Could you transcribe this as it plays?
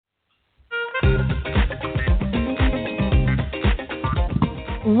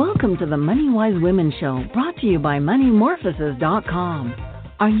Welcome to the Money Wise Women Show, brought to you by MoneyMorphosis.com.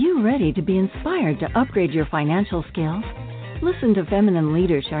 Are you ready to be inspired to upgrade your financial skills? Listen to feminine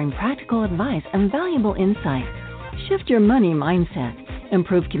leaders sharing practical advice and valuable insights. Shift your money mindset,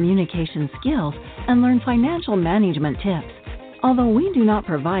 improve communication skills, and learn financial management tips. Although we do not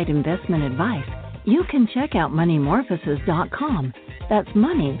provide investment advice, you can check out MoneyMorphosis.com. That's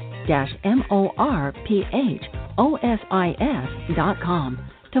money-morphosis.com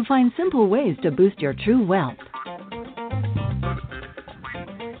to find simple ways to boost your true wealth.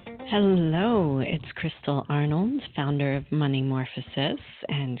 Hello, it's Crystal Arnold, founder of Money Morphosis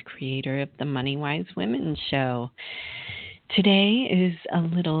and creator of the Money Wise Women Show. Today is a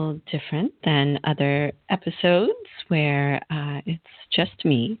little different than other episodes where it's just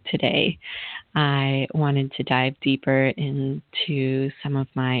me today. I wanted to dive deeper into some of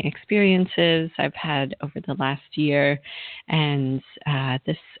my experiences I've had over the last year, and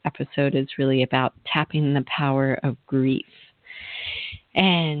this episode is really about tapping the power of grief.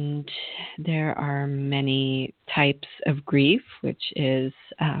 And there are many types of grief, which is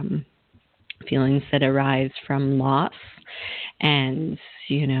feelings that arise from loss. And,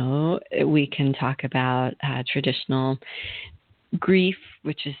 we can talk about traditional grief,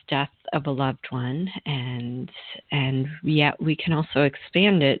 which is death of a loved one. And yet we can also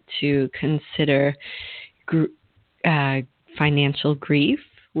expand it to consider financial grief,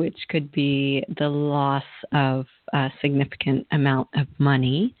 which could be the loss of a significant amount of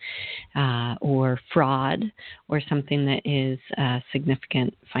money or fraud or something that is a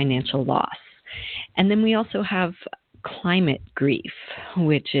significant financial loss. And then we also have climate grief,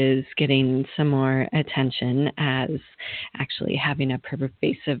 which is getting some more attention as actually having a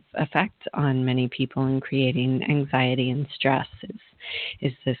pervasive effect on many people and creating anxiety and stress.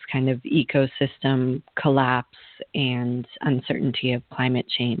 Is this kind of ecosystem collapse and uncertainty of climate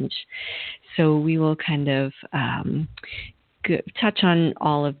change. So we will kind of touch on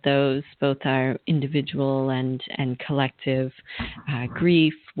all of those, both our individual and collective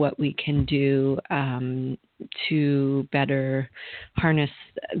grief, what we can do to better harness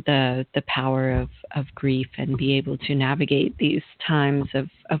the power of grief and be able to navigate these times of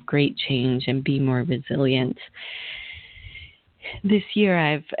great change and be more resilient. This year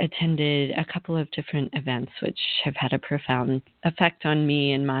I've attended a couple of different events which have had a profound effect on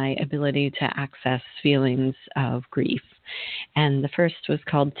me and my ability to access feelings of grief. And the first was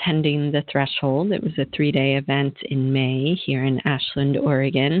called Tending the Threshold. It was a 3-day event in May here in Ashland,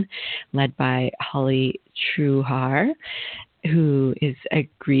 Oregon, led by Holly Truhar, who is a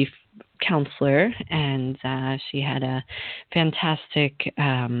grief counselor, and she had a fantastic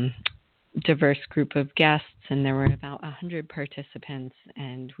diverse group of guests, and there were about 100 participants,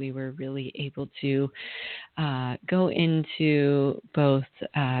 and we were really able to go into both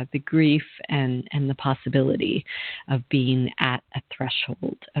the grief and the possibility of being at a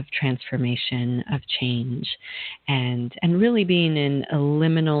threshold of transformation, of change, and really being in a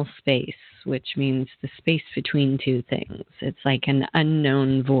liminal space, which means the space between two things. It's like an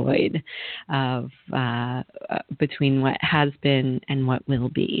unknown void of between what has been and what will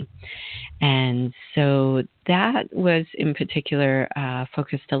be. And so that was in particular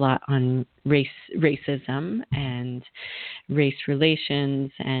focused a lot on racism and race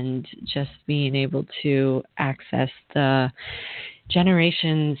relations, and just being able to access the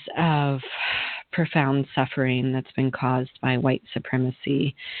generations of profound suffering that's been caused by white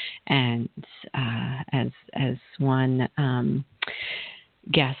supremacy. And as one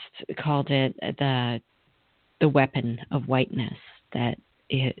guest called it, the weapon of whiteness, that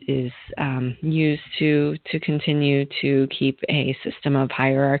it is used to continue to keep a system of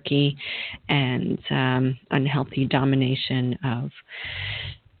hierarchy and unhealthy domination of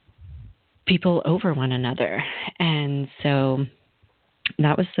people over one another. And so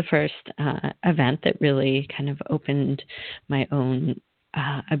that was the first event that really kind of opened my own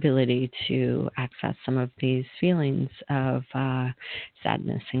ability to access some of these feelings of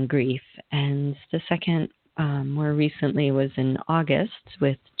sadness and grief. And the second more recently was in August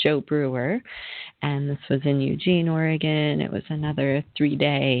with Joe Brewer, and this was in Eugene, Oregon. It was another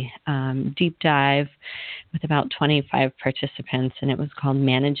 3-day deep dive with about 25 participants, and it was called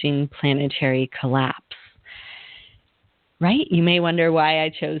Managing Planetary Collapse. Right? You may wonder why I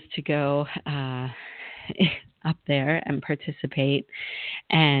chose to go up there and participate,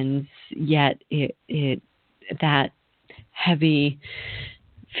 and yet it that heavy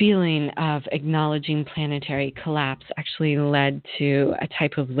feeling of acknowledging planetary collapse actually led to a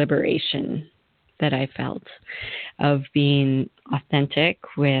type of liberation that I felt of being authentic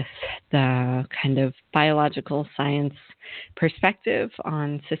with the kind of biological science perspective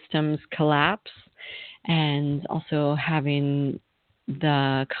on systems collapse, and also having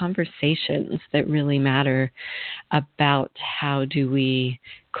the conversations that really matter about how do we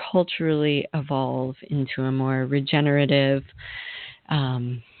culturally evolve into a more regenerative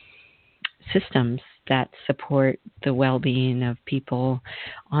systems that support the well-being of people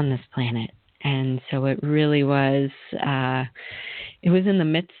on this planet. And so it really was, it was in the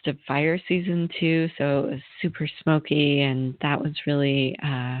midst of fire season too, so it was super smoky, and that was really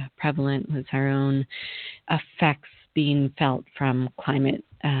prevalent, was our own effects being felt from climate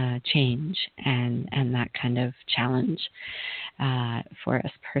change and that kind of challenge for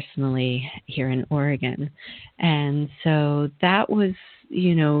us personally here in Oregon. And so that was,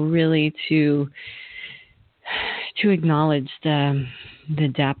 really to acknowledge the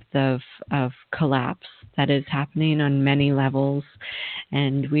depth of collapse that is happening on many levels.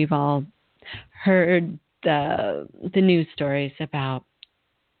 And we've all heard the news stories about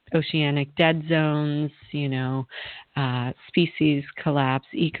oceanic dead zones, species collapse,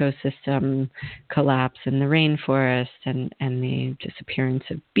 ecosystem collapse in the rainforest, and the disappearance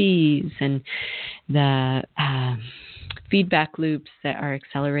of bees, and the feedback loops that are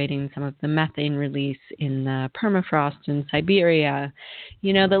accelerating some of the methane release in the permafrost in Siberia.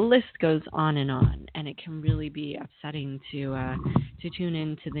 The list goes on, and it can really be upsetting to tune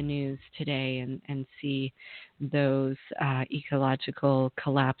into the news today and see those ecological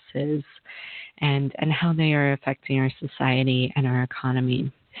collapses and how they are affecting our society and our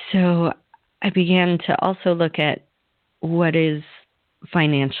economy. So I began to also look at what is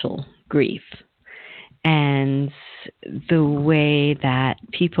financial grief, and the way that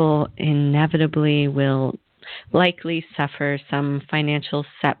people inevitably will likely suffer some financial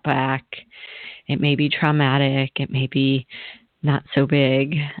setback. It may be traumatic, it may be not so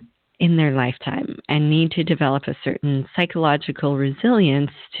big in their lifetime, and need to develop a certain psychological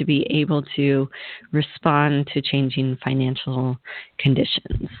resilience to be able to respond to changing financial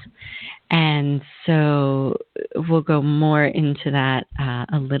conditions. And so we'll go more into that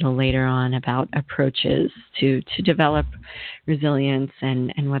a little later on, about approaches to develop resilience,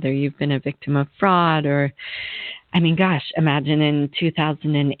 and whether you've been a victim of fraud or, imagine in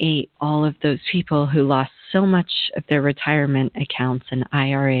 2008, all of those people who lost so much of their retirement accounts and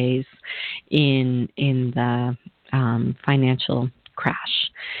IRAs in the financial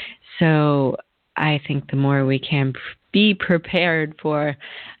crash. So I think the more we can be prepared for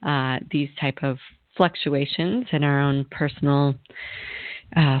these type of fluctuations in our own personal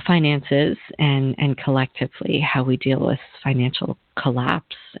finances, and collectively how we deal with financial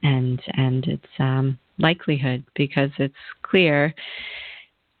collapse and its likelihood, because it's clear,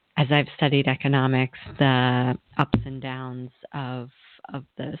 as I've studied economics, the ups and downs of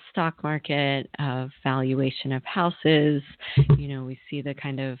the stock market, of valuation of houses. We see the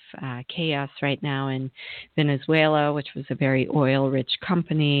kind of chaos right now in Venezuela, which was a very oil-rich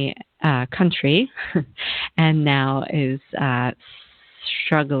country, and now is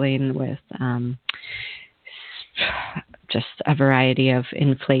struggling with just a variety of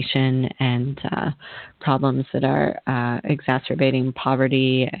inflation and problems that are exacerbating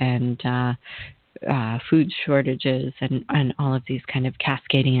poverty and food shortages and all of these kind of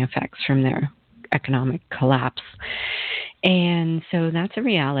cascading effects from their economic collapse. And so that's a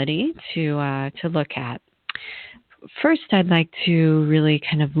reality to look at. First, I'd like to really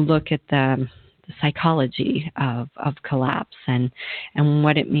kind of look at the psychology of collapse and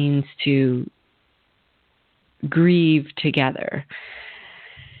what it means to grieve together.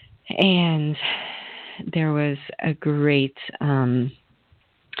 And there was a great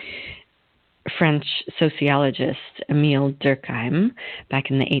French sociologist, Émile Durkheim,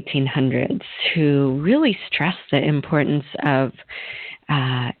 back in the 1800s, who really stressed the importance of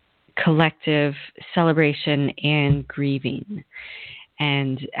collective celebration and grieving,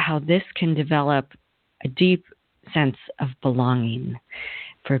 and how this can develop a deep sense of belonging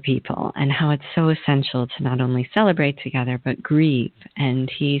for people, and how it's so essential to not only celebrate together, but grieve. And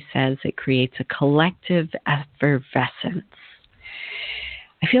he says it creates a collective effervescence.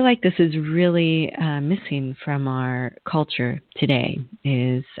 I feel like this is really missing from our culture today,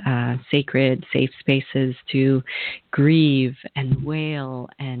 is sacred, safe spaces to grieve and wail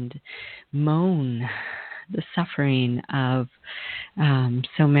and moan the suffering of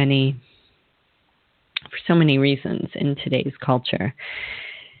so many reasons in today's culture.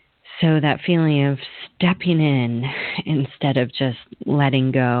 So that feeling of stepping in instead of just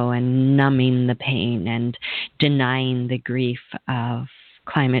letting go and numbing the pain and denying the grief of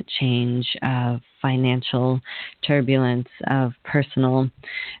climate change, of financial turbulence, of personal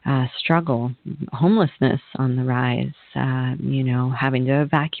struggle, homelessness on the rise, having to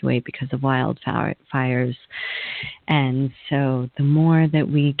evacuate because of wildfires. And so the more that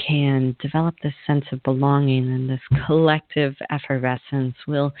we can develop this sense of belonging and this collective effervescence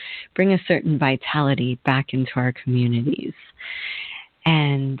will bring a certain vitality back into our communities.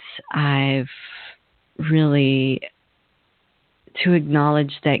 And I've really to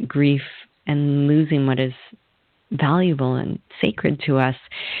acknowledge that grief and losing what is valuable and sacred to us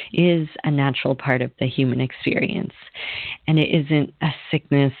is a natural part of the human experience. And it isn't a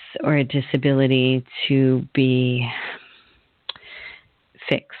sickness or a disability to be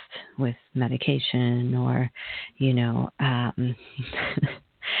fixed with medication or,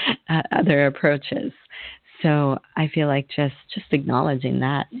 other approaches. So I feel like just acknowledging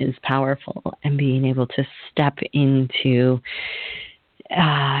that is powerful, and being able to step into,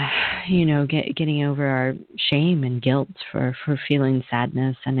 getting over our shame and guilt for feeling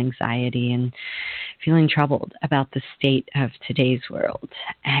sadness and anxiety and feeling troubled about the state of today's world.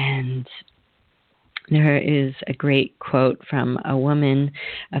 And there is a great quote from a woman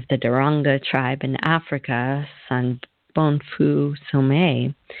of the Daranga tribe in Africa, Sanbonfu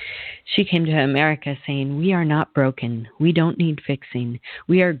Somé. She came to America saying, "We are not broken. We don't need fixing.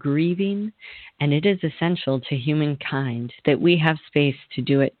 We are grieving, and it is essential to humankind that we have space to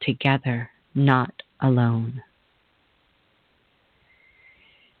do it together, not alone."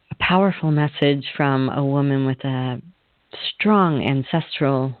 A powerful message from a woman with a strong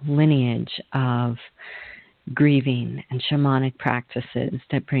ancestral lineage of grieving and shamanic practices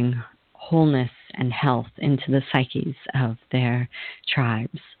that bring wholeness and health into the psyches of their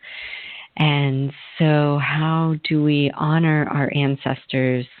tribes. And so how do we honor our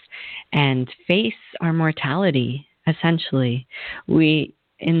ancestors and face our mortality, essentially? We,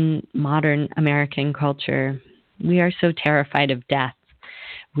 in modern American culture, we are so terrified of death.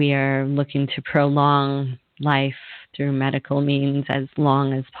 We are looking to prolong life through medical means as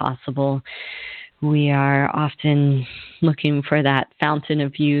long as possible. We are often looking for that fountain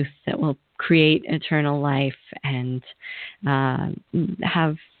of youth that will create eternal life, and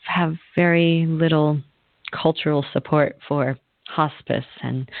have very little cultural support for hospice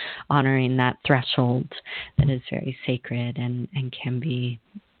and honoring that threshold that is very sacred and can be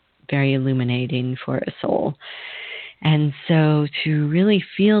very illuminating for a soul. And so to really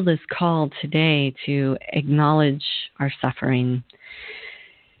feel this call today to acknowledge our suffering,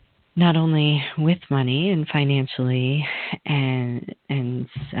 not only with money and financially, and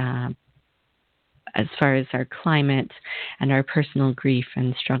as far as our climate and our personal grief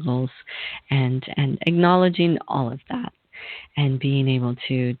and struggles, and acknowledging all of that, and being able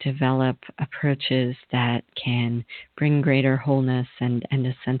to develop approaches that can bring greater wholeness and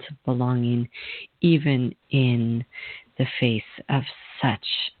a sense of belonging, even in the face of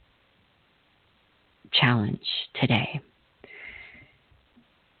such challenge today.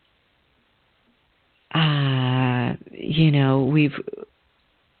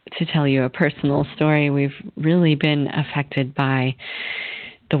 To tell you a personal story, we've really been affected by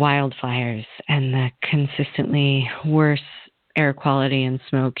the wildfires and the consistently worse air quality and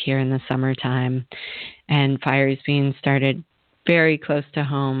smoke here in the summertime, and fires being started very close to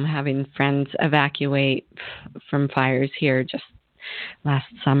home, having friends evacuate from fires here just last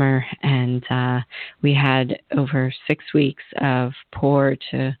summer, and we had over 6 weeks of poor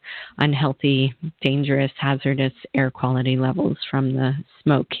to unhealthy, dangerous, hazardous air quality levels from the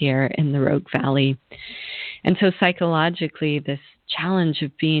smoke here in the Rogue Valley. And so psychologically, this challenge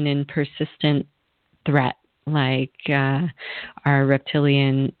of being in persistent threat, like our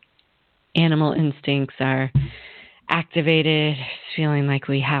reptilian animal instincts are activated, feeling like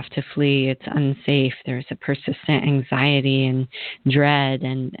we have to flee, it's unsafe. There's a persistent anxiety and dread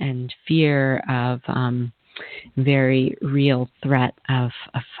and fear of very real threat of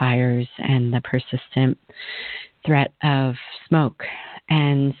fires and the persistent threat of smoke.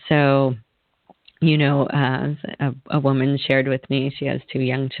 And so, a woman shared with me, she has 2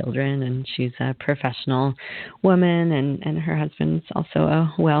 young children, and she's a professional woman, and her husband's also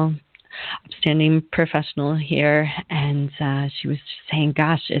a upstanding professional here, and she was just saying,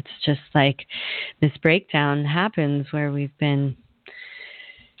 gosh, it's just like this breakdown happens where we've been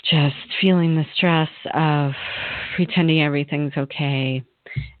just feeling the stress of pretending everything's okay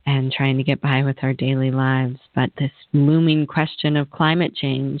and trying to get by with our daily lives, but this looming question of climate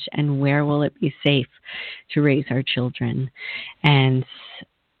change and where will it be safe to raise our children, and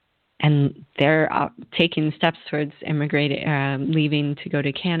they're taking steps towards leaving to go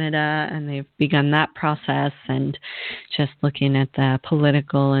to Canada, and they've begun that process, and just looking at the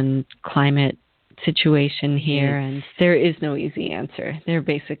political and climate situation here. And there is no easy answer. There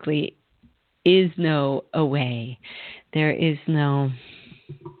basically is no a way. There is no,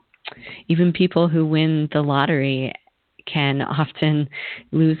 even people who win the lottery can often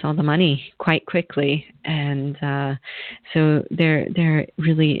lose all the money quite quickly. And so there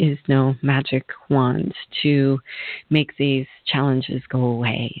really is no magic wand to make these challenges go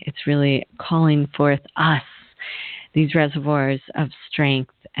away. It's really calling forth us, these reservoirs of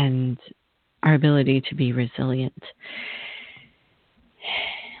strength and our ability to be resilient.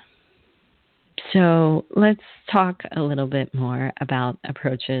 So let's talk a little bit more about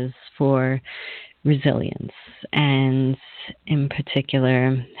approaches for resilience, and in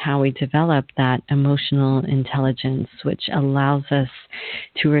particular, how we develop that emotional intelligence, which allows us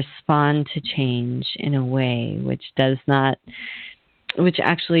to respond to change in a way which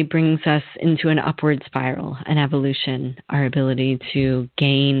actually brings us into an upward spiral, an evolution, our ability to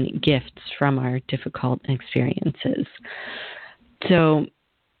gain gifts from our difficult experiences. So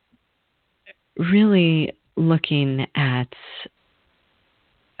really looking at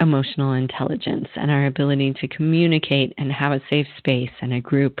emotional intelligence and our ability to communicate and have a safe space and a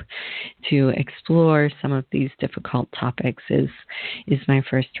group to explore some of these difficult topics is my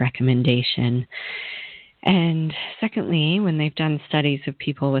first recommendation. And secondly, when they've done studies of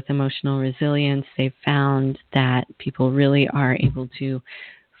people with emotional resilience, they've found that people really are able to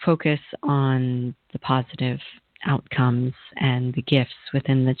focus on the positive outcomes and the gifts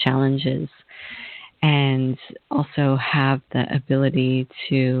within the challenges, and also have the ability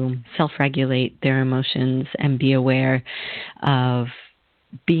to self-regulate their emotions and be aware of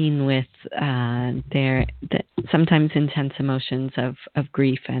being with the sometimes intense emotions of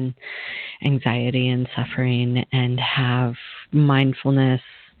grief and anxiety and suffering, and have mindfulness,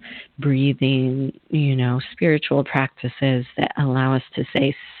 breathing, spiritual practices that allow us to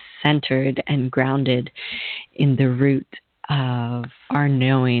stay centered and grounded in the root of our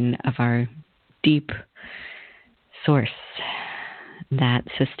knowing, of our deep source that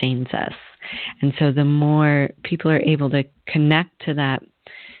sustains us. And so the more people are able to connect to that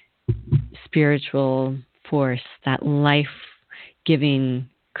spiritual force, that life-giving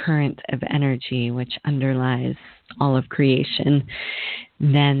current of energy which underlies all of creation,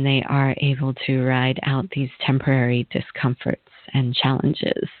 then they are able to ride out these temporary discomforts and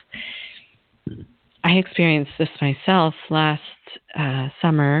challenges. I experienced this myself last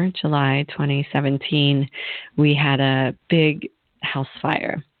summer, July 2017. We had a big house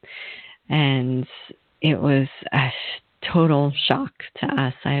fire, and it was a total shock to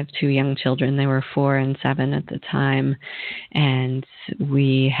us. I have two young children. They were 4 and 7 at the time, and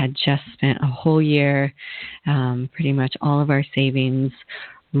we had just spent a whole year, pretty much all of our savings,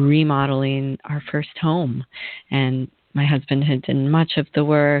 remodeling our first home. And my husband had done much of the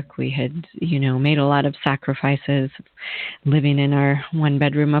work. We had, made a lot of sacrifices, living in our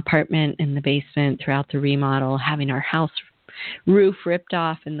 1-bedroom apartment in the basement throughout the remodel, having our house roof ripped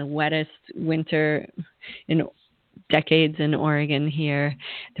off in the wettest winter in decades in Oregon here.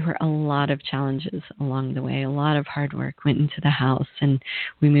 There were a lot of challenges along the way. A lot of hard work went into the house, and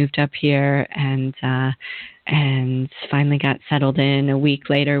we moved up here and finally got settled in. A week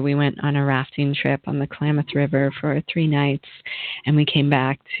later, we went on a rafting trip on the Klamath River for 3 nights, and we came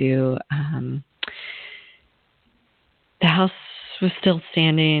back to the house was still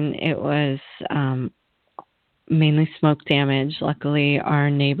standing. It was mainly smoke damage. Luckily, our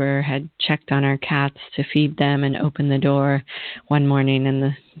neighbor had checked on our cats to feed them and opened the door one morning, and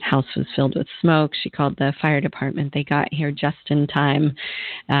the house was filled with smoke. She called the fire department. They got here just in time.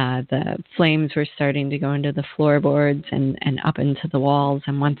 The flames were starting to go into the floorboards and up into the walls.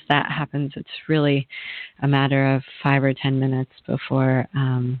 And once that happens, it's really a matter of 5 or 10 minutes before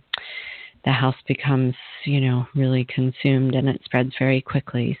the house becomes, really consumed, and it spreads very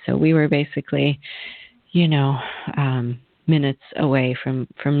quickly. So we were basically minutes away from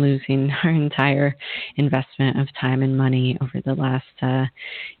losing our entire investment of time and money over the last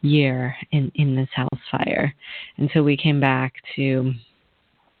year in this house fire. And so we came back to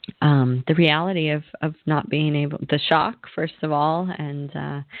the reality of not being able, the shock, first of all, and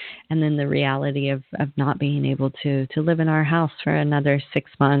then the reality of not being able to live in our house for another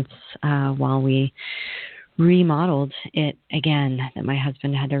 6 months while we remodeled it again, that my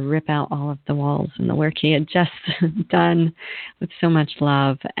husband had to rip out all of the walls and the work he had just done with so much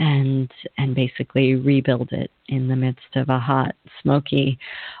love and basically rebuild it in the midst of a hot, smoky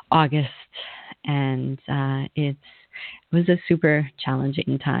August. And it's was a super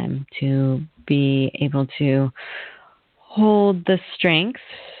challenging time to be able to hold the strength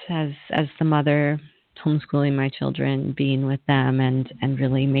as the mother, homeschooling my children, being with them, and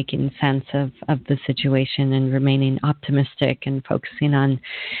really making sense of the situation and remaining optimistic and focusing on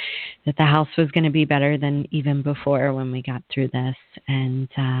that the house was going to be better than even before when we got through this. And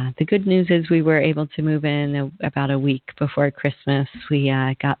the good news is we were able to move in about a week before Christmas. We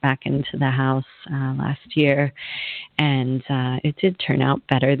got back into the house last year, and it did turn out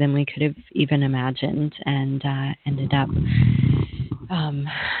better than we could have even imagined, and ended up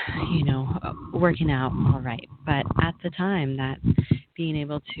working out all right. But at the time, that being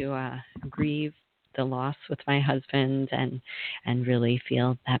able to grieve the loss with my husband and really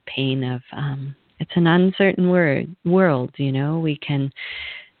feel that pain of it's an uncertain world.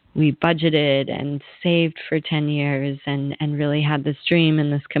 We budgeted and saved for 10 years and really had this dream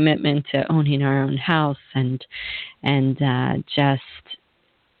and this commitment to owning our own house, and just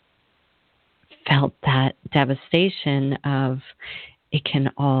felt that devastation of it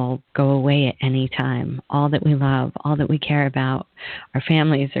can all go away at any time. All that we love, all that we care about, our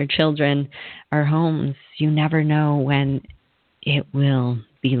families, our children, our homes, you never know when it will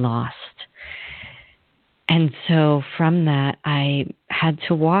be lost. And so from that, I had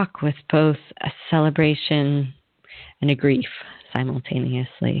to walk with both a celebration and a grief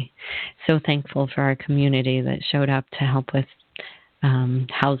simultaneously. So thankful for our community that showed up to help with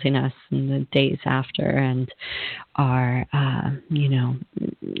housing us in the days after, and our,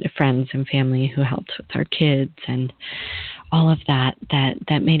 friends and family who helped with our kids, and all of that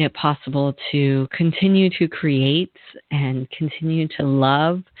made it possible to continue to create and continue to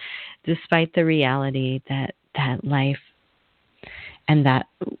love, despite the reality that life and that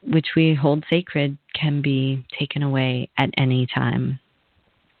which we hold sacred can be taken away at any time.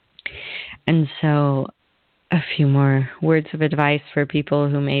 And so a few more words of advice for people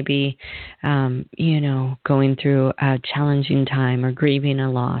who may be, going through a challenging time or grieving a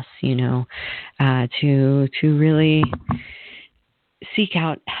loss, to really seek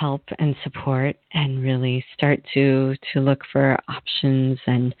out help and support, and really start to look for options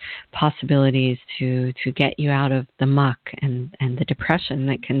and possibilities to get you out of the muck and the depression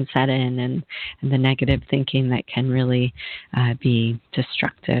that can set in, and the negative thinking that can really be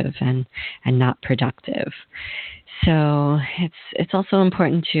destructive and not productive. So it's also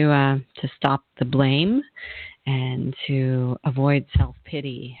important to stop the blame and to avoid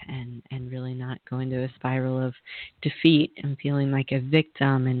self-pity and really not go into a spiral of defeat and feeling like a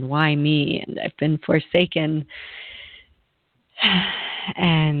victim and why me and I've been forsaken,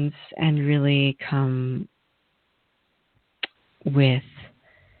 and really come with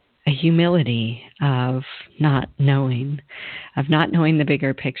a humility of not knowing the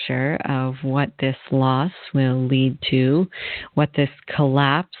bigger picture of what this loss will lead to, what this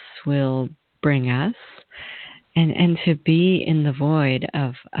collapse will bring us. And to be in the void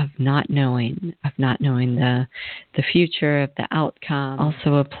of not knowing the future, of the outcome,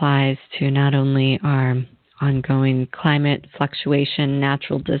 also applies to not only our ongoing climate fluctuation,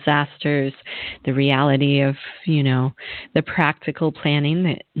 natural disasters, the reality of, the practical planning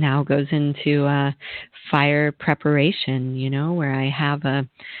that now goes into fire preparation, where I have a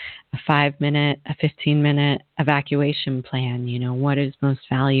 5-minute, a 15-minute evacuation plan. What is most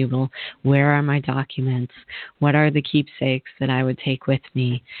valuable? Where are my documents? What are the keepsakes that I would take with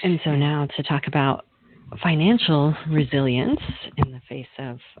me? And so now to talk about financial resilience in the face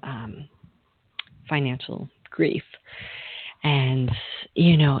of financial grief. And,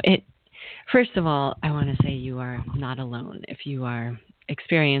 first of all, I want to say you are not alone if you are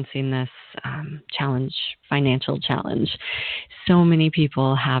experiencing this financial challenge. So many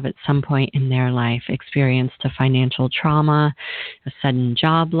people have at some point in their life experienced a financial trauma, a sudden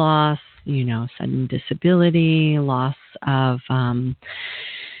job loss, sudden disability, loss of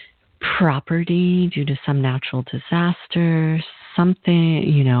property due to some natural disaster,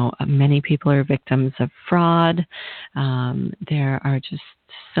 something, many people are victims of fraud. There are just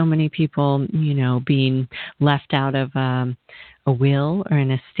so many people, being left out of a will or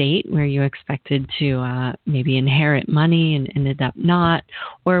an estate where you expected to maybe inherit money and ended up not,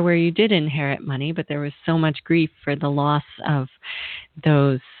 or where you did inherit money, but there was so much grief for the loss of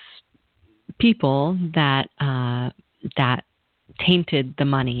those people that tainted the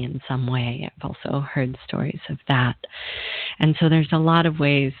money in some way. I've also heard stories of that. And so there's a lot of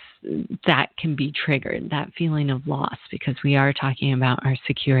ways that can be triggered, that feeling of loss, because we are talking about our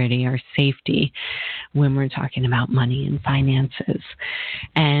security, our safety, when we're talking about money and finances.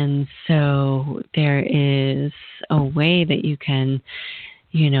 And so there is a way that you can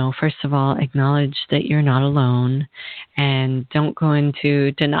first of all, acknowledge that you're not alone, and don't go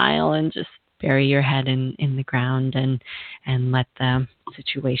into denial and just bury your head in the ground and let the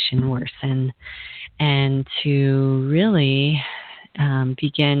situation worsen, and to really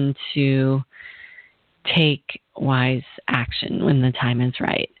begin to take wise action when the time is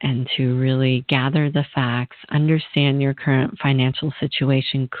right, and to really gather the facts, understand your current financial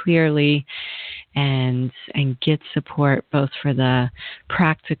situation clearly, and get support both for the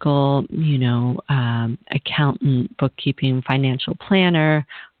practical, accountant, bookkeeping, financial planner,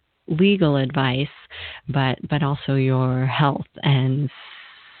 legal advice, but also your health and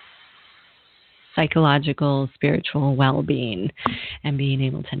psychological, spiritual well-being, and being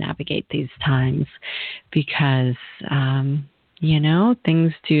able to navigate these times, because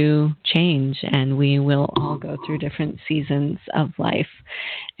things do change, and we will all go through different seasons of life.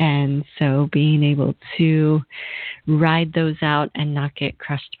 And so being able to ride those out and not get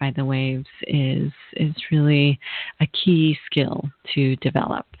crushed by the waves is really a key skill to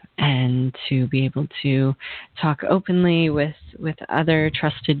develop, and to be able to talk openly with other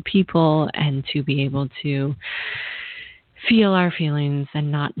trusted people, and to be able to feel our feelings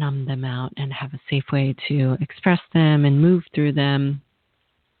and not numb them out, and have a safe way to express them and move through them.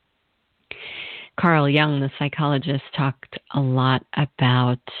 Carl Jung, the psychologist, talked a lot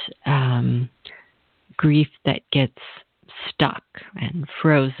about grief that gets stuck and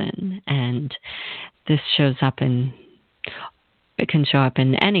frozen, and this it can show up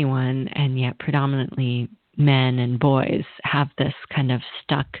in anyone, and yet predominantly men and boys have this kind of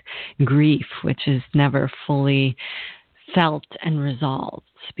stuck grief, which is never fully felt and resolved,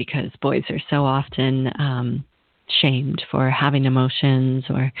 because boys are so often shamed for having emotions,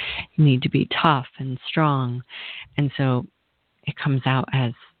 or need to be tough and strong, and so it comes out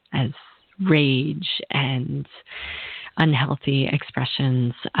as rage and unhealthy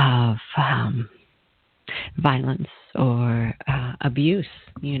expressions of violence or abuse,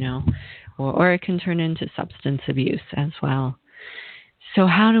 or it can turn into substance abuse as well. So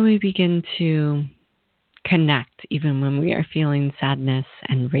how do we begin to connect even when we are feeling sadness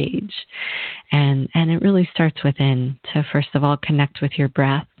and rage? And it really starts within, to first of all connect with your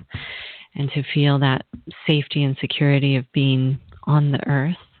breath, and to feel that safety and security of being on the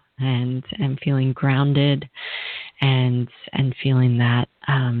earth, and feeling grounded, and feeling that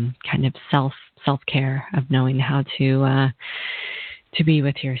kind of self-care of knowing how to be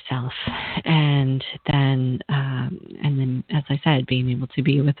with yourself, and then as I said, being able to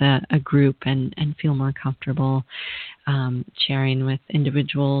be with a group and feel more comfortable sharing with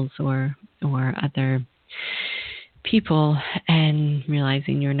individuals or other people, and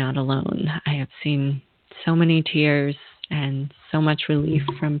realizing you're not alone. I have seen so many tears and so much relief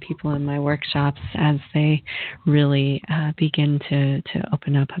from people in my workshops as they really begin to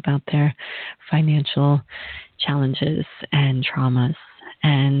open up about their financial challenges and traumas.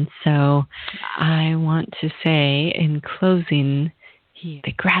 And so I want to say in closing here,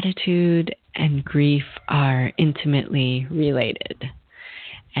 that gratitude and grief are intimately related,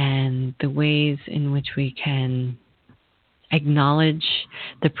 and the ways in which we can acknowledge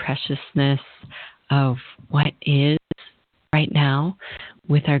the preciousness of what is right now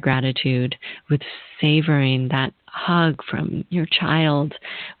with our gratitude, with savoring that hug from your child,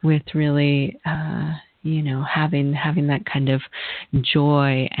 with really, having that kind of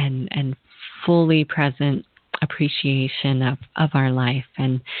joy and fully present appreciation of our life,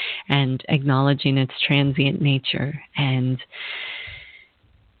 and acknowledging its transient nature. And,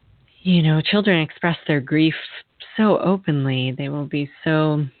 children express their grief so openly. They will be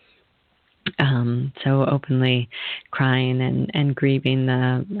so openly crying and grieving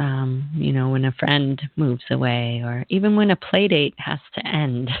when a friend moves away, or even when a play date has to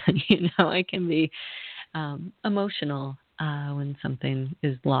end. It can be emotional when something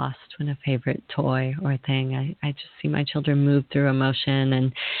is lost, when a favorite toy or thing. I just see my children move through emotion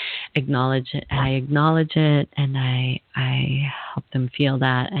and acknowledge it. I acknowledge it, and I help them feel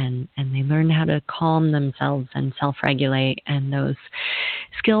that, and they learn how to calm themselves and self-regulate. And those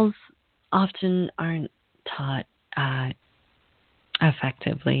skills often aren't taught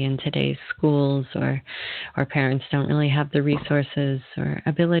effectively in today's schools, or parents don't really have the resources or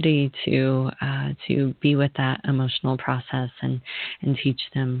ability to be with that emotional process and teach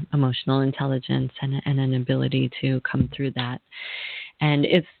them emotional intelligence and an ability to come through that. And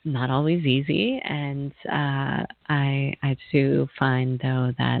it's not always easy, and I do find,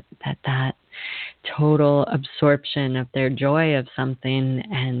 though, that total absorption of their joy of something,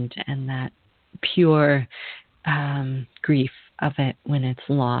 and that pure grief of it when it's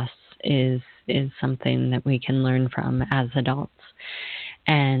lost is something that we can learn from as adults.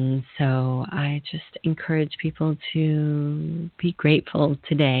 And so I just encourage people to be grateful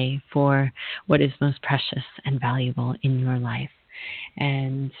today for what is most precious and valuable in your life,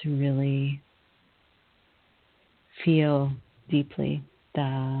 and to really feel deeply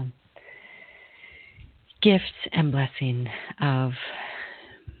the gift and blessing of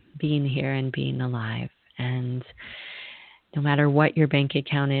being here and being alive. And no matter what your bank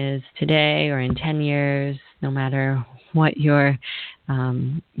account is today or in 10 years, no matter what your,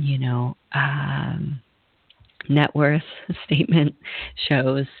 net worth statement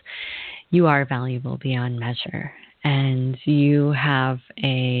shows, you are valuable beyond measure. And you have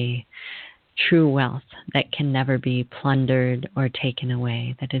a true wealth that can never be plundered or taken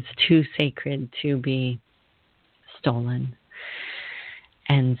away, that is too sacred to be stolen.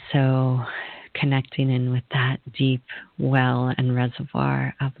 And so connecting in with that deep well and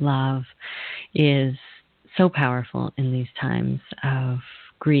reservoir of love is so powerful in these times of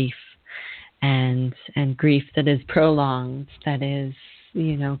grief, and grief that is prolonged, that is,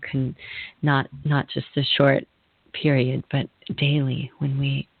 not just a short period, but daily, when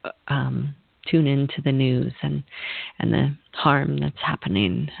we tune into the news and the harm that's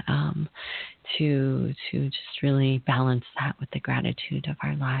happening, to just really balance that with the gratitude of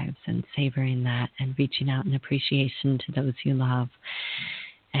our lives and savoring that and reaching out in appreciation to those you love.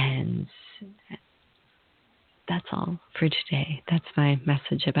 And that's all for today. That's my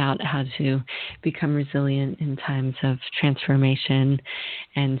message about how to become resilient in times of transformation,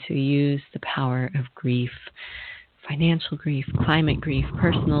 and to use the power of grief, financial grief, climate grief,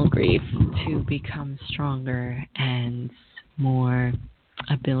 personal grief, to become stronger and more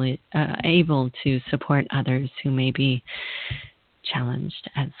able to support others who may be challenged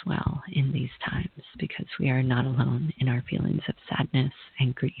as well in these times, because we are not alone in our feelings of sadness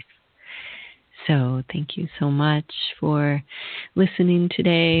and grief. So thank you so much for listening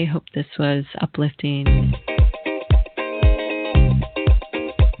today. Hope this was uplifting.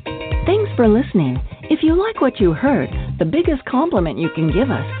 Thanks for listening. If you like what you heard, the biggest compliment you can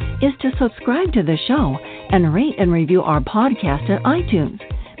give us is to subscribe to the show and rate and review our podcast at iTunes.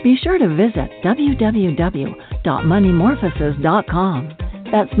 Be sure to visit www.moneymorphosis.com.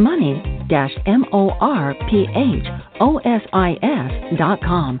 That's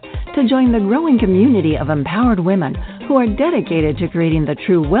money-morphosis.com to join the growing community of empowered women who are dedicated to creating the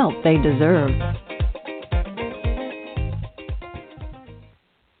true wealth they deserve.